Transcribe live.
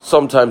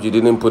sometimes you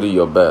didn't put in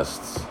your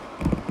best.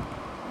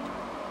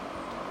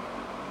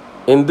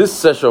 In this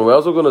session, we're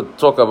also going to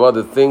talk about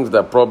the things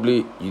that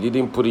probably you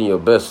didn't put in your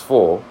best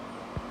for,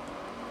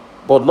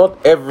 but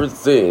not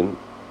everything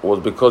was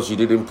because you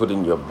didn't put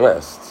in your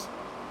best.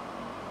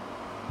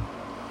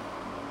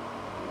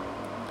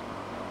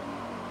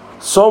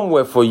 Some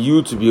were for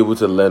you to be able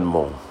to learn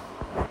more.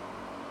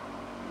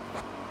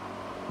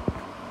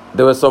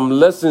 There were some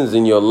lessons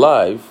in your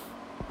life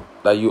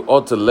that you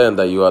ought to learn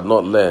that you had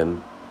not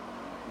learned.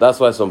 That's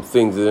why some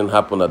things didn't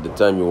happen at the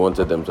time you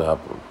wanted them to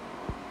happen.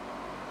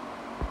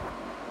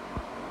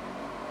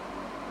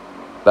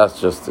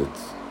 That's just it.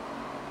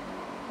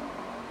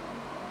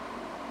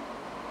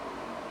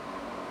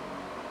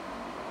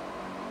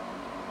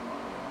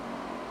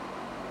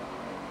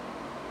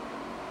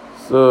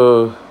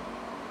 So,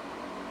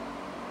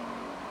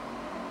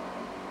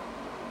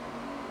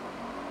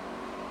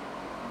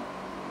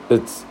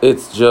 it's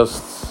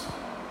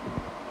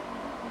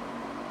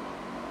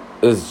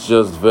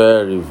just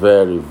very,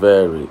 very,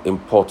 very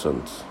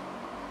important.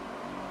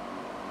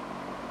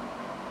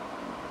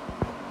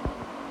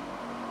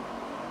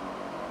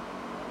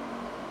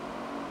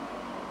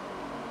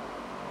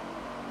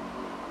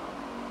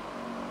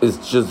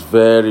 It's just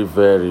very,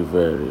 very,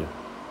 very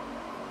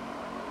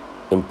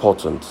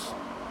important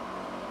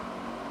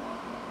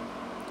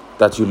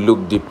that you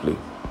look deeply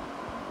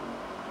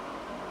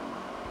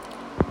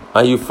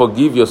and you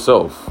forgive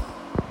yourself.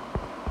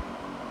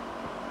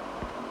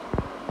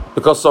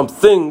 Because some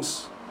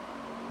things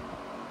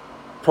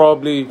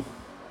probably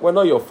were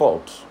not your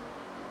fault.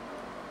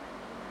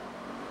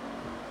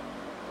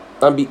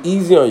 And be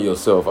easy on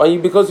yourself.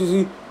 Because you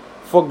see,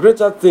 for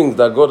greater things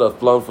that God has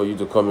planned for you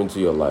to come into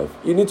your life,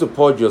 you need to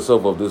purge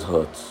yourself of these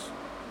hurts.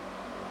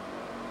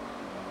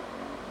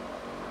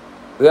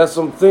 There are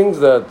some things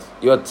that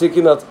you are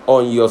taking out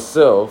on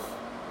yourself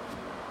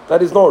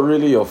that is not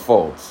really your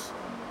fault.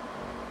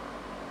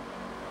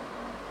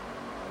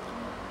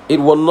 It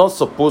was not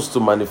supposed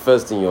to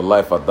manifest in your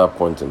life at that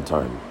point in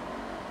time.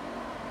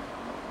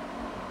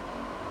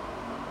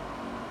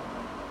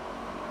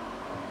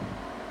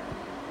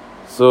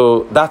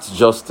 So that's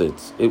just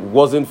it. It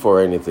wasn't for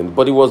anything,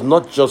 but it was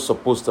not just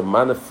supposed to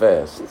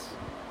manifest.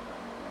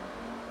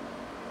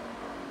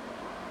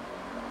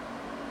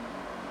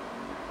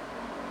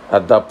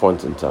 At that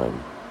point in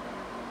time.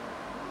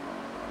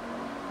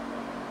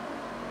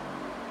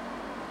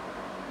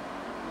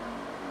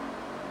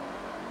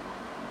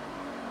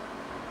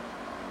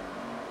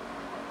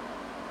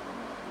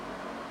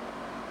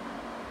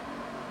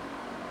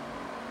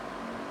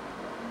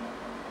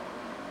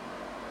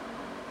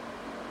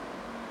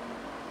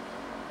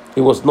 It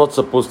was not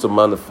supposed to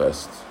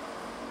manifest.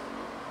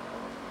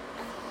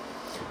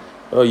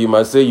 Oh, you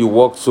might say you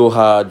worked so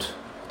hard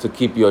to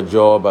keep your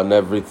job and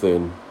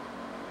everything,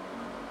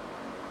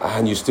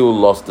 and you still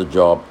lost the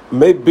job.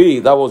 Maybe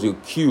that was your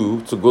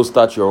cue to go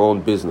start your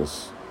own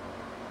business.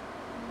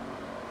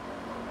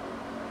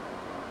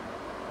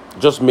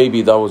 Just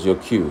maybe that was your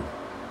cue.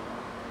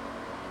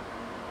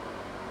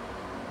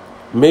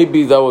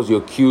 Maybe that was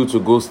your cue to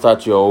go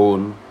start your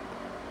own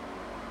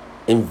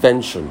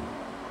invention.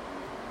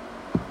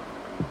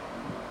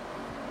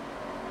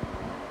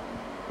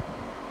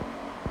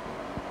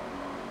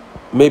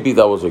 Maybe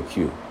that was a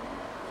cue.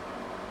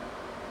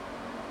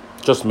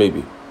 Just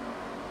maybe.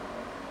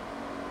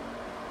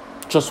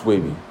 Just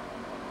maybe.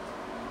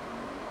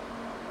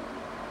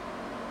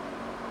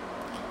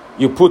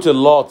 You put a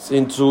lot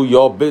into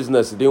your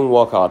business, it didn't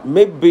work out.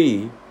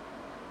 Maybe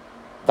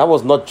that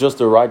was not just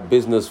the right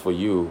business for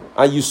you.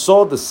 And you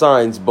saw the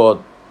signs,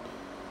 but,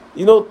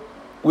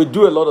 we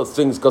do a lot of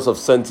things because of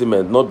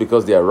sentiment, not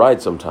because they are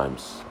right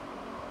sometimes.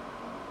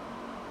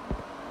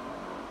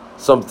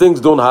 Some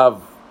things don't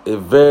have a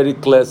very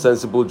clear,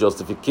 sensible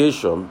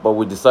justification, but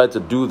we decide to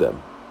do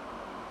them.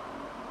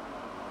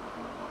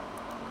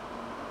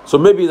 So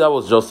maybe that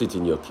was just it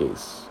in your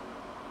case.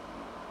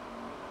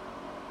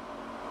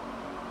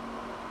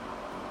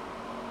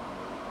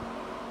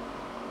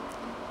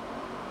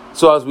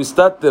 So as we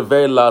start the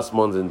very last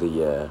month in the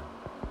year,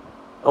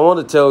 I want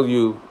to tell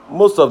you,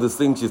 most of the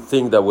things you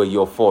think that were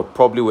your fault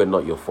probably were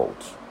not your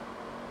fault.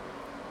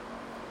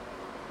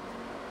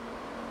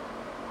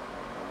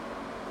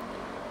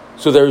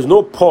 So there is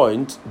no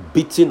point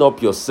beating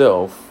up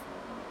yourself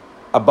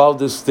about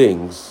these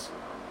things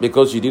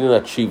because you didn't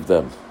achieve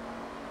them.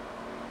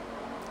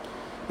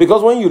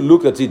 Because when you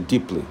look at it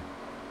deeply,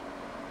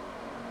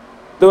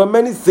 there were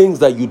many things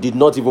that you did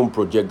not even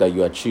project that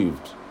you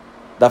achieved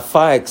that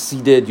far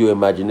exceeded your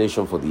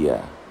imagination for the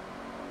year.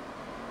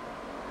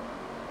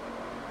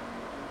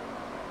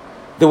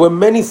 There were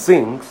many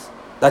things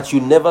that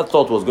you never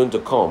thought was going to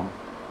come,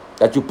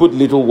 that you put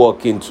little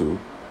work into,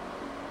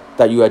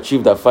 that you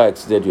achieved that far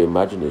exceeded your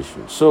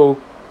imagination.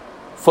 So,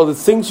 for the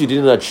things you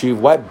didn't achieve,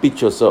 why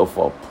beat yourself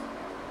up?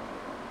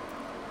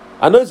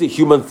 I know it's a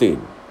human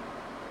thing.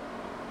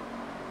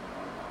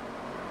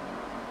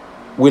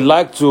 We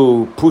like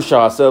to push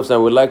ourselves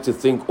and we like to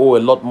think, a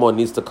lot more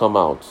needs to come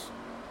out.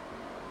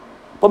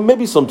 But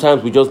maybe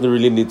sometimes we just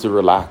really need to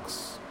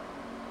relax.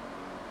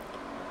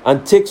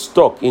 and take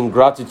stock in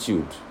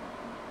gratitude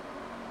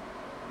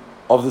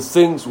of the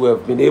things we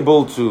have been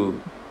able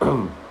to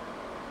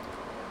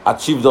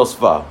achieve thus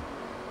far.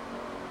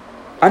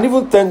 And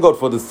even thank God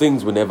for the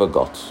things we never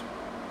got.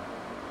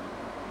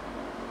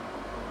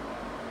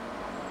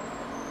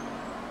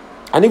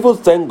 And even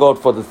thank God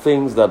for the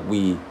things that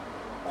we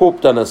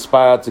hoped and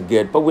aspired to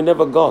get, but we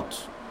never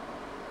got.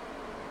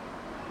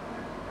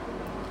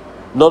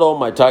 Not all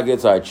my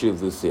targets I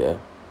achieved this year.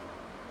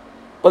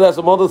 But there are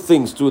some other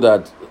things too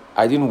that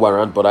I didn't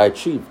warrant, but I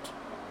achieved.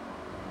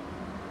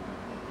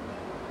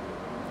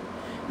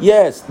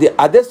 Yes,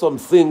 are there some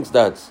things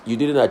that you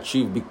didn't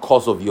achieve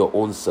because of your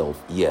own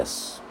self?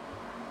 Yes.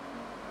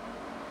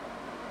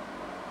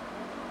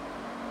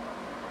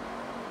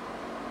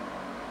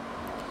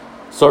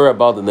 Sorry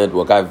about the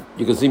network.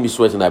 You can see me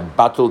sweating. I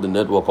battled the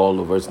network all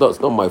over. It's not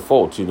my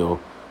fault,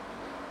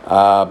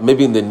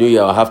 Maybe in the new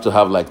year I'll have to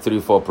have like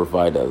 3-4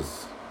 providers.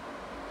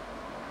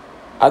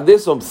 Are there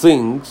some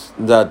things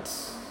that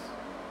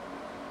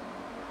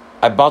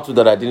I battled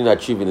that I didn't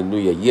achieve in the new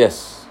year?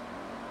 Yes.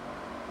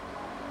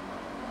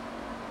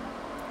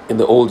 In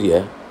the old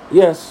year?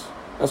 Yes.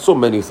 There's so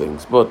many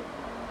things. But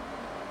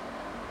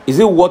is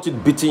it worth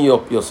it beating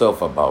up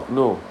yourself about?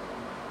 No.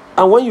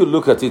 And when you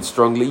look at it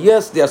strongly,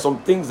 yes, there are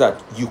some things that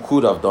you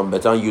could have done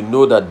better, and you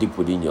know that deep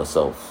within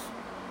yourself.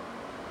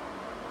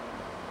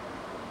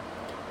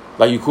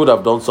 Like you could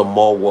have done some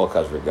more work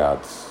as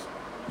regards.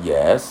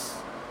 Yes.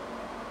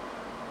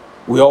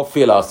 We all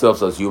fail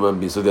ourselves as human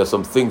beings, so there are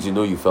some things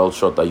you fell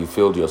short that you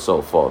failed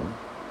yourself on.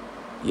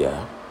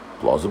 Yeah,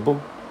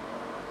 plausible.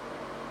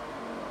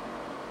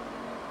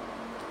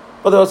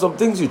 But there are some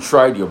things you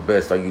tried your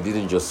best and you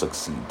didn't just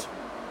succeed.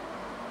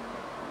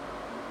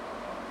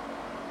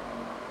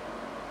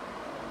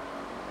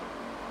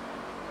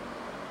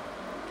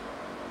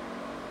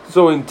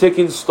 So in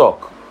taking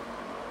stock,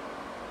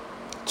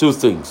 2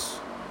 things.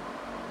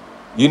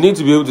 You need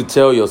to be able to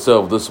tell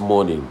yourself this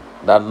morning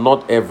that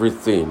not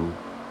everything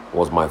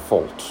was my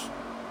fault.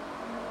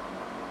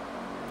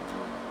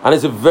 And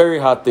it's a very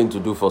hard thing to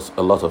do for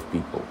a lot of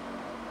people.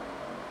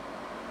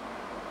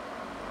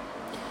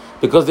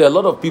 Because there are a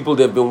lot of people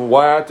that have been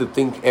wired to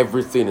think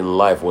everything in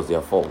life was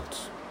their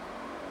fault.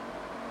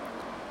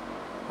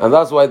 And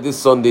that's why this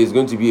Sunday is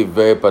going to be a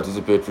very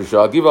participatory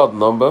show. I'll give out the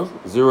number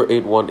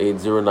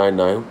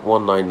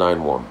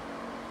 0818-099-1991.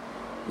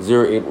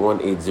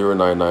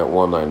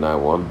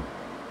 0818-099-1991.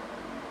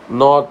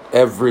 Not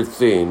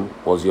everything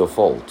was your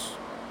fault.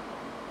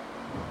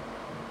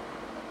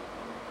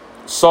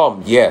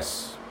 Some,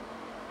 yes.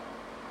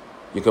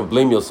 You can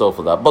blame yourself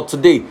for that. But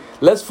today,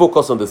 let's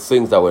focus on the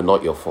things that were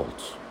not your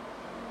fault.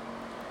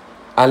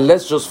 And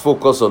let's just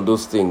focus on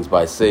those things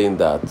by saying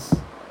that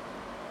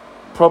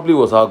probably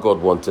was how God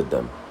wanted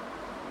them,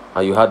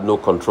 and you had no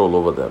control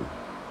over them.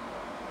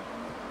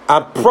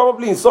 And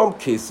probably in some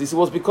cases, it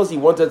was because He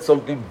wanted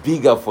something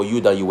bigger for you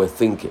than you were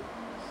thinking.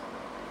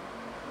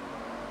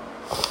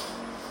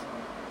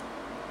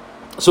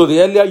 So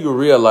the earlier you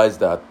realize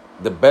that,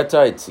 the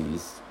better it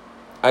is,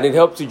 and it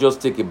helps you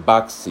just take a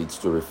back seat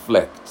to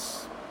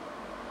reflect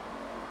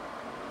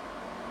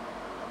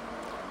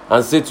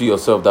and say to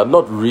yourself that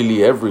not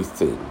really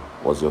everything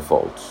was your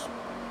fault.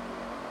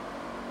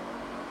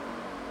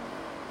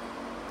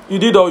 You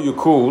did all you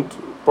could,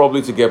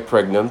 probably to get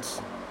pregnant.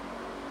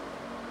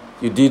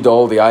 You did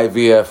all the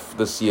IVF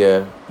this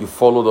year. You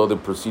followed all the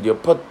procedure,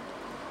 but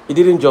it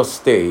didn't just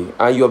stay.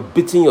 And you're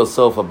beating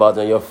yourself about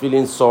it, and you're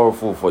feeling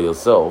sorrowful for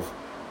yourself.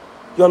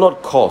 You're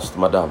not cursed,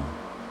 madam.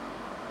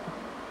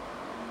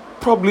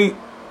 Probably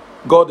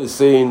God is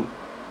saying,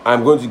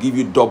 I'm going to give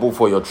you double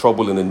for your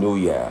trouble in the new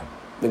year.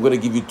 I'm going to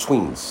give you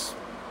twins.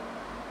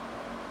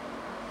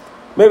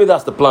 Maybe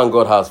that's the plan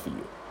God has for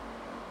you.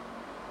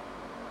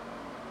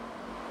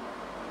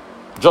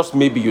 Just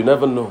maybe, you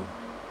never know.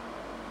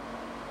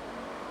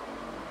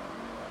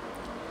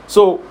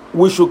 So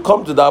we should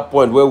come to that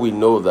point where we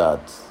know that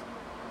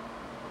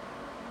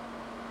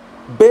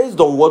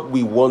based on what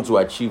we want to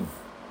achieve,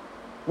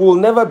 we will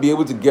never be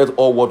able to get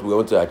all what we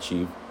want to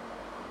achieve.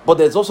 But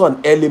there's also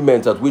an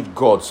element at which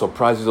God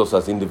surprises us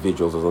as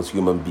individuals, as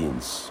human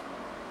beings.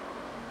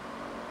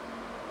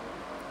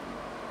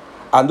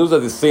 And those are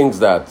the things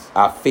that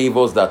are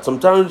favors that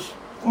sometimes,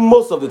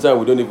 most of the time,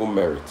 we don't even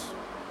merit.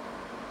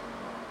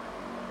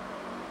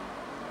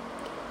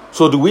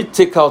 So do we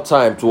take our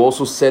time to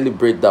also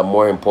celebrate that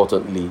more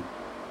importantly?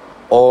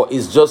 Or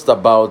is just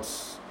about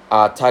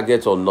our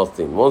target or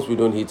nothing? Once we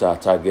don't hit our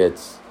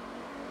targets,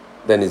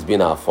 then it's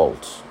been our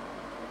fault.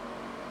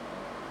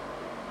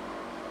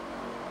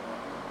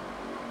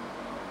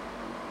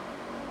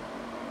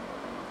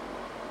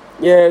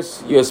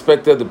 Yes, you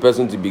expected the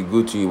person to be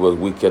good to you, was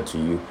wicked to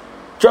you.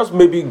 Just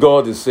maybe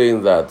God is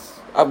saying that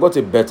I've got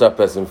a better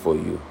person for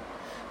you.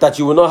 That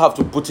you will not have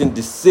to put in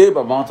the same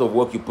amount of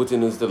work you put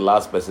in into the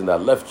last person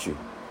that left you.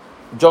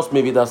 Just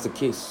maybe that's the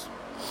case.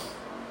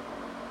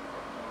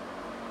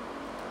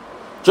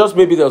 Just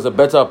maybe there was a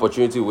better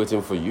opportunity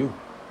waiting for you.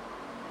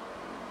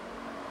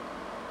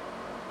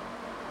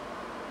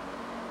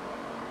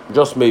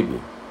 Just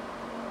maybe.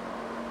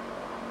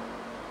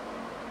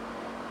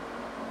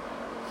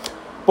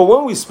 But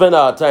when we spend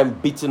our time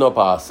beating up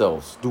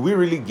ourselves, do we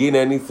really gain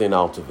anything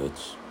out of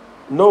it?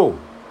 No.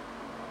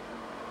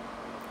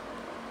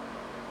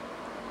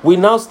 We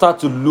now start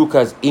to look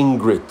as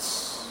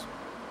ingrates.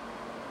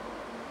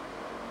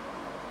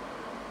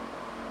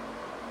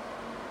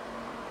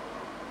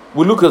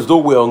 We look as though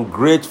we're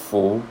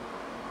ungrateful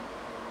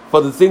for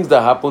the things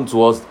that happen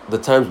to us the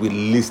times we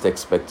least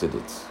expected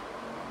it.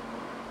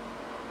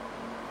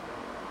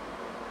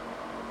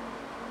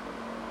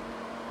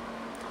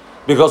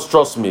 Because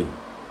trust me,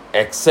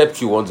 except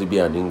you want to be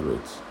an ingrate,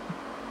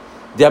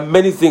 there are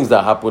many things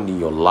that happen in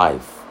your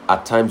life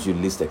at times you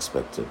least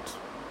expected.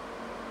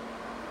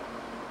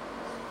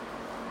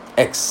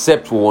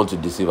 Except we want to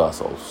deceive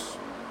ourselves.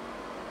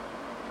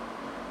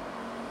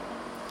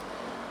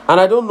 And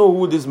I don't know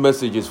who this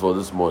message is for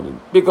this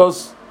morning,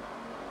 because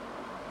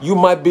you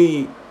might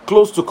be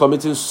close to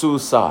committing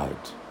suicide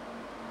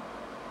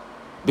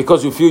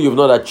because you feel you've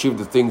not achieved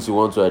the things you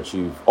want to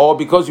achieve, or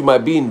because you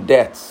might be in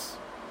debt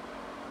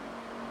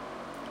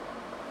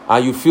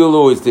and you feel,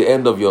 oh, it's the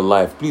end of your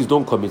life. Please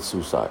don't commit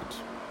suicide.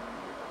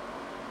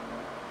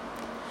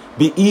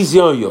 Be easy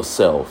on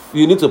yourself.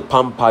 You need to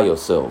pamper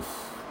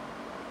yourself.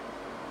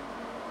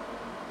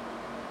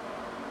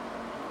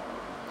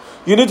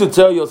 You need to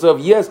tell yourself,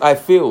 yes, I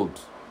failed.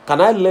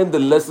 Can I learn the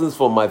lessons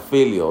from my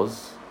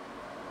failures?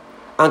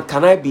 And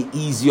can I be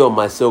easy on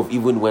myself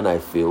even when I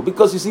fail?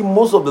 Because you see,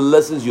 most of the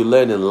lessons you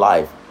learn in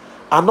life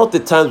are not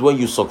the times when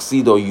you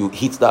succeed or you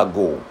hit that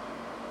goal.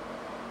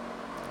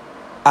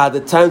 Are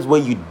the times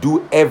when you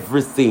do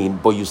everything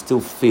but you still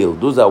fail.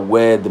 Those are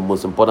where the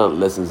most important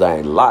lessons are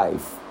in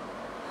life.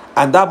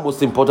 And that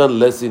most important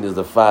lesson is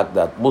the fact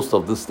that most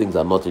of these things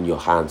are not in your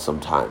hands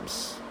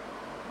sometimes.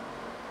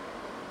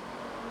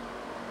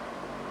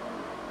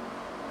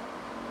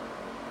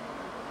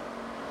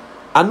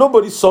 And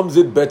nobody sums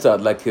it better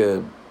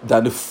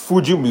than a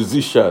Fuji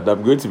musician.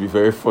 I'm going to be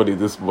very funny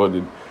this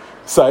morning.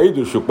 Saheed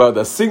Osupa,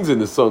 that sings in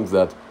the songs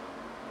that,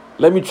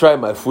 let me try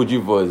my Fuji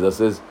voice, that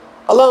says,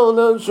 so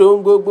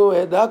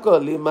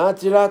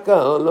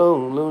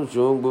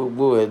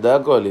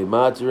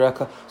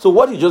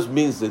what he just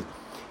means is,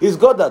 it's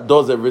God that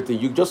does everything.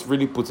 You just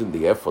really put in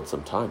the effort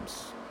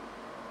sometimes.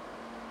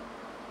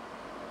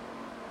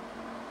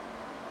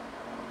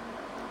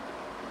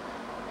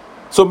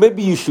 So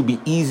maybe you should be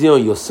easy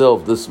on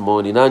yourself this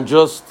morning and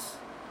just,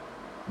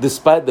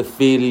 despite the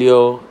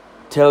failure,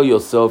 tell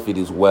yourself it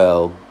is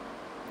well.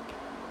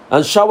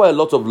 And shower a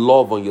lot of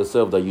love on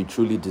yourself that you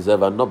truly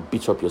deserve, and not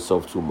beat up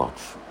yourself too much.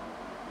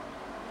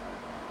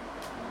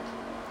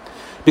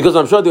 Because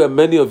I'm sure there are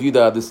many of you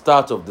that at the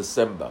start of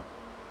December,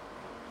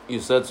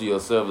 you said to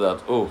yourself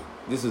that, oh,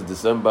 this is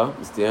December,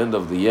 it's the end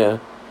of the year,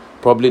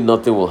 probably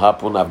nothing will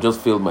happen, I've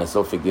just failed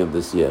myself again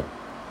this year.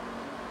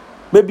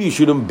 Maybe you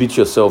shouldn't beat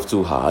yourself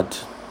too hard.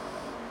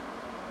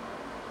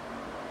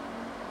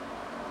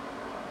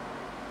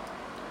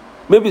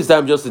 Maybe it's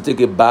time just to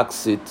take a back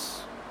seat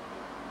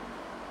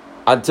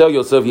and tell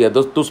yourself, yeah,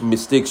 those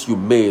mistakes you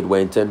made were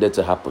intended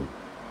to happen.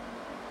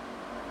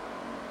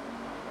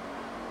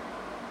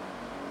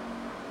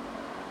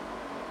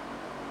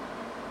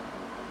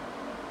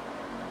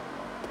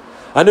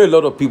 I know a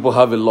lot of people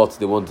have a lot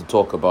they want to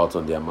talk about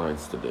on their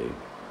minds today.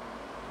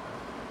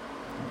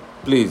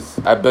 Please,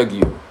 I beg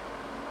you,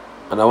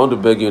 and I want to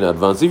beg you in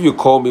advance, if you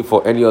call me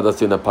for any other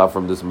thing apart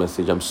from this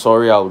message, I'm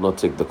sorry, I will not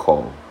take the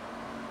call.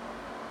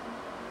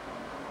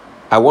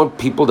 I want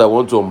people that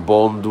want to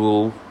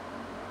unbundle,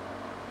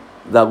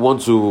 that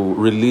want to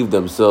relieve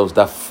themselves,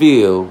 that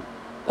feel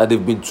that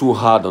they've been too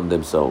hard on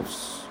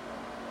themselves.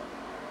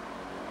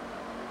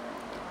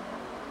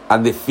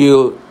 And they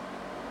feel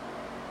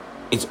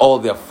it's all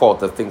their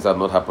fault that things have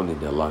not happened in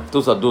their life.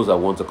 Those are those that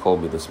want to call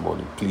me this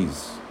morning.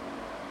 Please.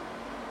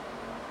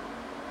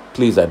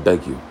 Please, I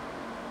beg you.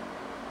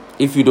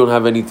 If you don't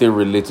have anything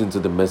relating to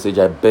the message,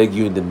 I beg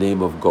you in the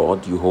name of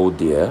God you hold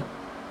dear,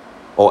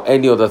 or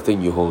any other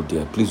thing you hold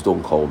dear, please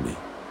don't call me.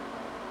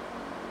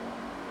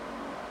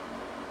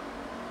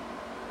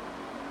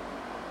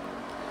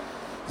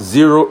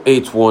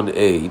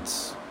 (0818)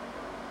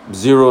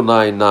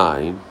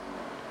 099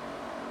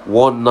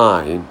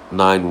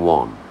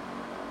 1991.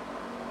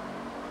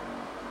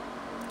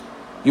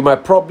 You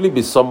might probably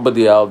be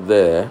somebody out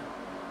there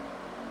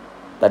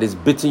that is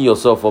beating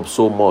yourself up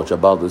so much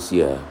about this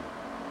year,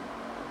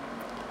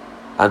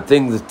 and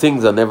things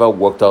that never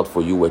worked out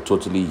for you were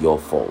totally your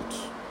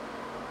fault,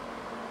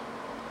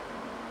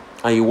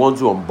 and you want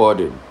to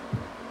unburden.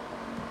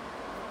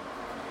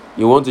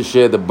 You want to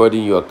share the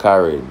burden you are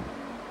carrying.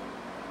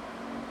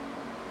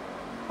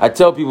 I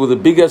tell people the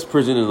biggest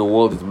prison in the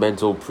world is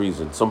mental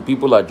prison. Some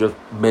people are just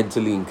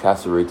mentally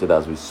incarcerated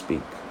as we speak.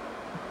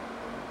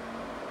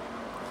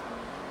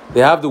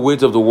 They have the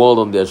weight of the world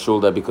on their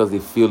shoulder because they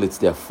feel it's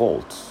their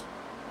fault.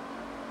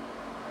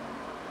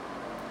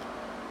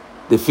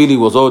 They feel it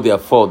was all their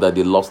fault that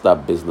they lost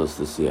that business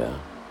this year.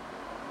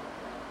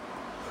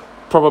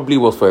 Probably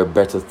was for a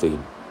better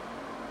thing.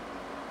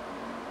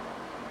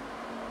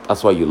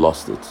 That's why you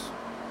lost it.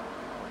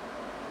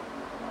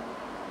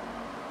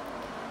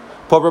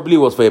 Probably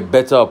was for a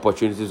better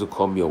opportunity to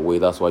come your way.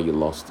 That's why you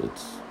lost it.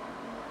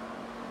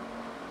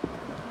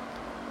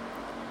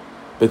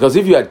 Because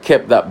if you had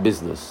kept that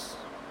business,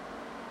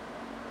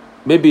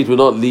 maybe it would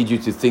not lead you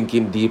to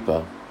thinking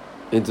deeper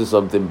into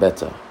something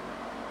better.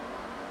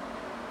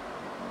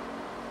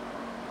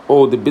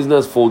 Oh, the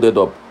business folded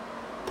up.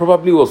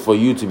 Probably was for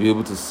you to be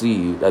able to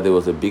see that there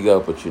was a bigger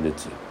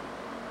opportunity.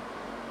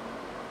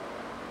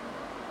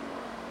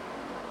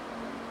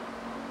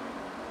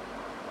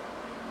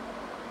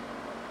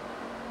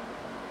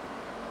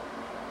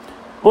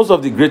 Most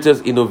of the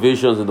greatest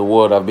innovations in the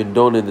world have been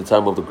done in the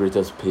time of the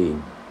greatest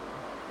pain.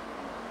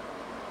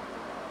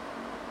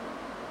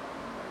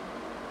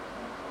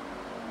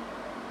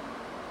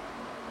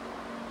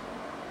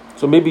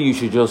 So maybe you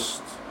should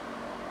just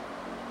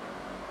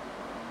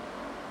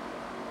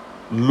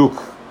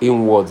look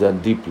inwards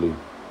and deeply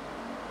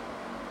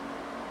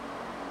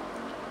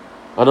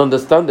and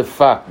understand the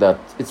fact that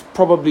it's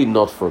probably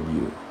not from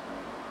you.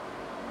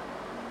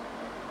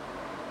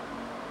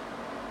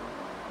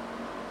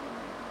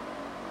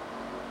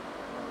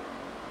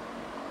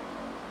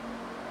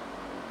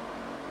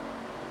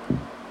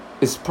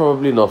 It's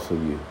probably not for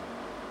you.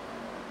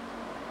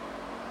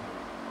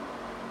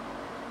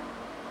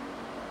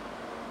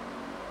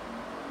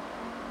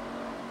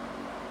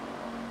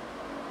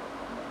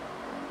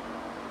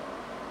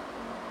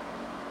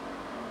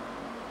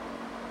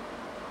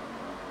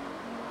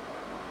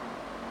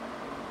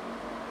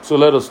 So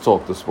let us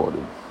talk this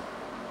morning.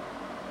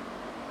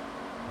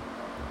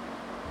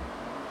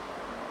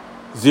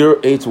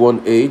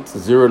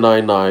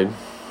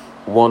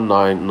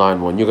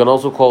 0818-099-1991. You can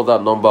also call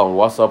that number on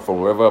WhatsApp from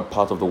wherever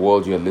part of the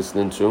world you're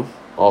listening to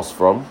us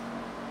from.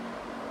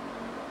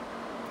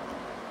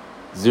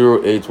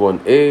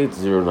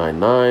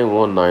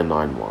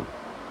 0818-099-1991.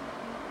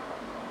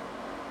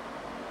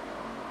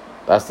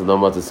 That's the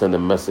number to send a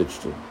message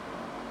to.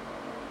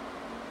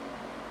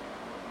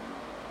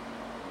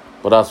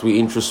 But as we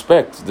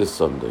introspect this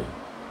Sunday,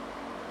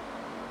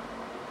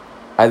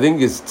 I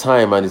think it's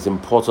time and it's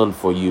important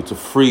for you to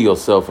free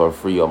yourself and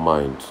free your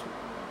mind.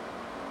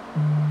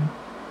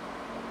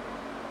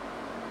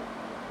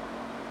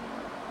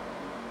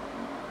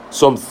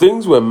 Some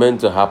things were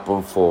meant to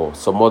happen for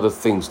some other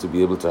things to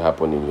be able to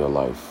happen in your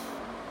life.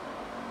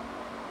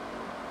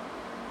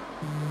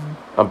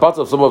 And part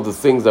of some of the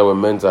things that were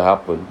meant to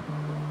happen,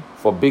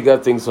 for bigger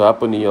things to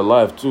happen in your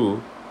life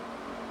too,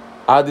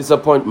 are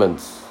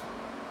disappointments.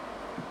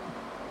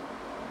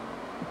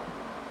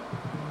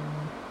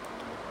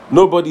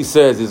 Nobody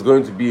says it's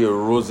going to be a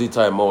rosy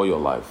time all your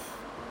life.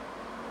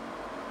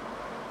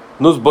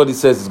 Nobody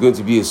says it's going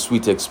to be a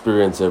sweet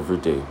experience every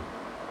day.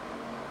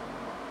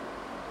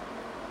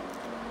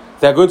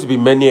 There are going to be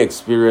many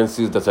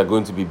experiences that are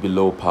going to be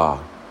below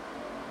par.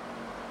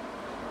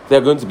 There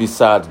are going to be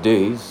sad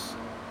days.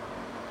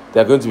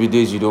 There are going to be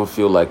days you don't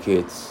feel like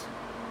it.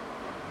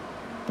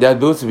 There are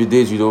going to be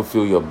days you don't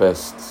feel your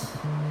best.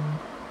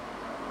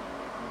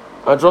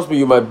 And trust me,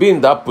 you might be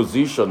in that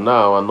position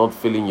now and not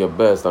feeling your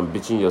best and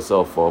beating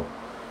yourself up.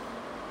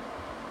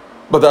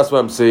 But that's why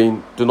I'm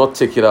saying, do not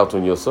take it out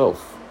on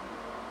yourself.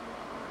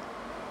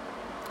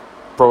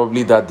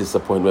 Probably that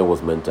disappointment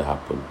was meant to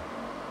happen.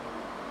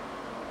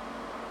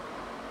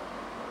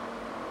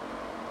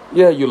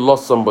 Yeah, you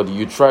lost somebody.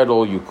 You tried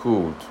all you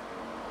could.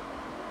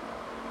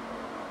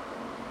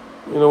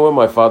 You know, when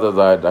my father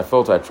died, I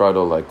felt I tried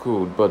all I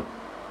could, but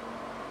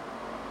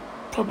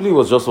probably it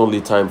was just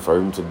only time for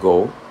him to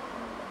go,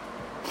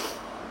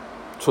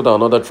 so that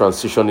another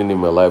transition in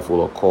my life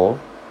will occur.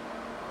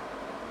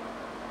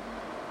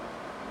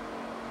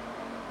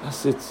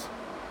 That's it.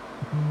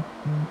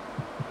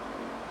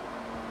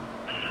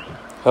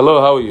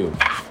 Hello, how are you?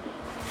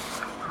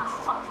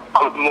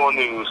 Good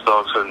morning,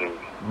 Mr. Anthony.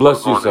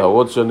 Bless you, sir.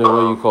 What's your name? Where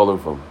are you calling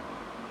from?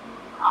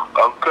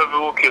 I'm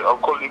Kevin. Okay, I'm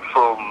calling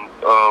from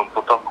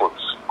Port Harcourt.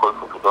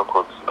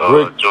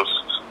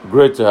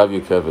 Great to have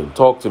you, Kevin.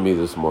 Talk to me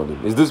this morning.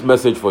 Is this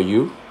message for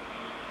you?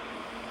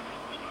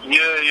 Yeah.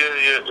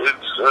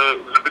 It's a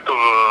bit of a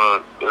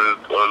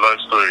life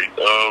story.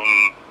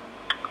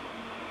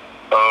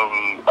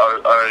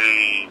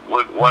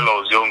 While I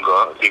was younger,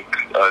 I think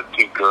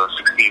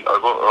 16, I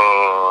got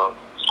a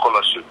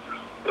scholarship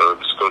to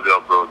study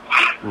abroad.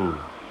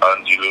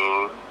 And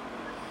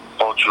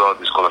all throughout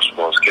the scholarship, I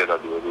was scared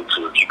that they were going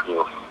to kick me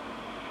off.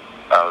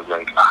 I was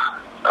like,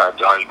 how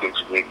are you going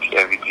to make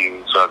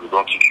everything so that they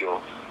don't kick you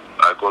off?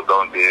 I got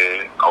down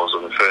there, I was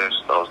on the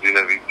first, I was doing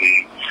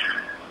everything.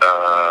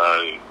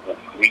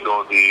 Read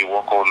all day,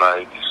 work all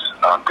night,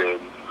 and then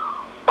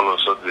all of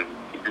a sudden,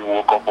 people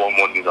woke up one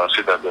morning and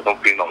said that they're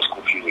not paying our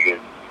school fees again.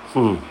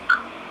 And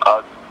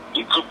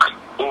it took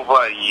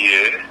over a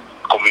year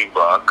coming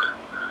back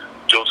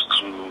just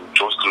to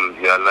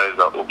realize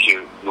that, okay,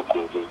 look,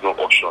 there's no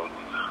option.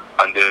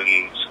 And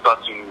then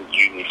starting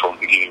uni from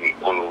beginning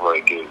all over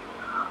again.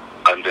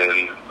 And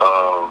then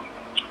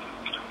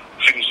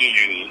finishing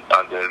uni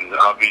and then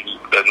having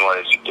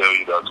NYSC tell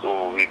you that,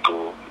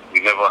 we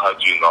never had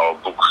you in our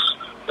books,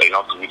 that you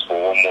have to wait for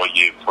one more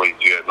year before you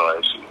do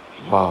NYSC.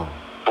 Wow.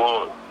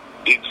 But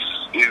it's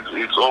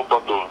it's all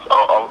part of,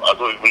 I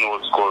don't even know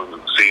what's called,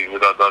 saying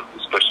whether that's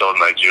the special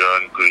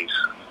Nigerian grace,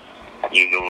 you know.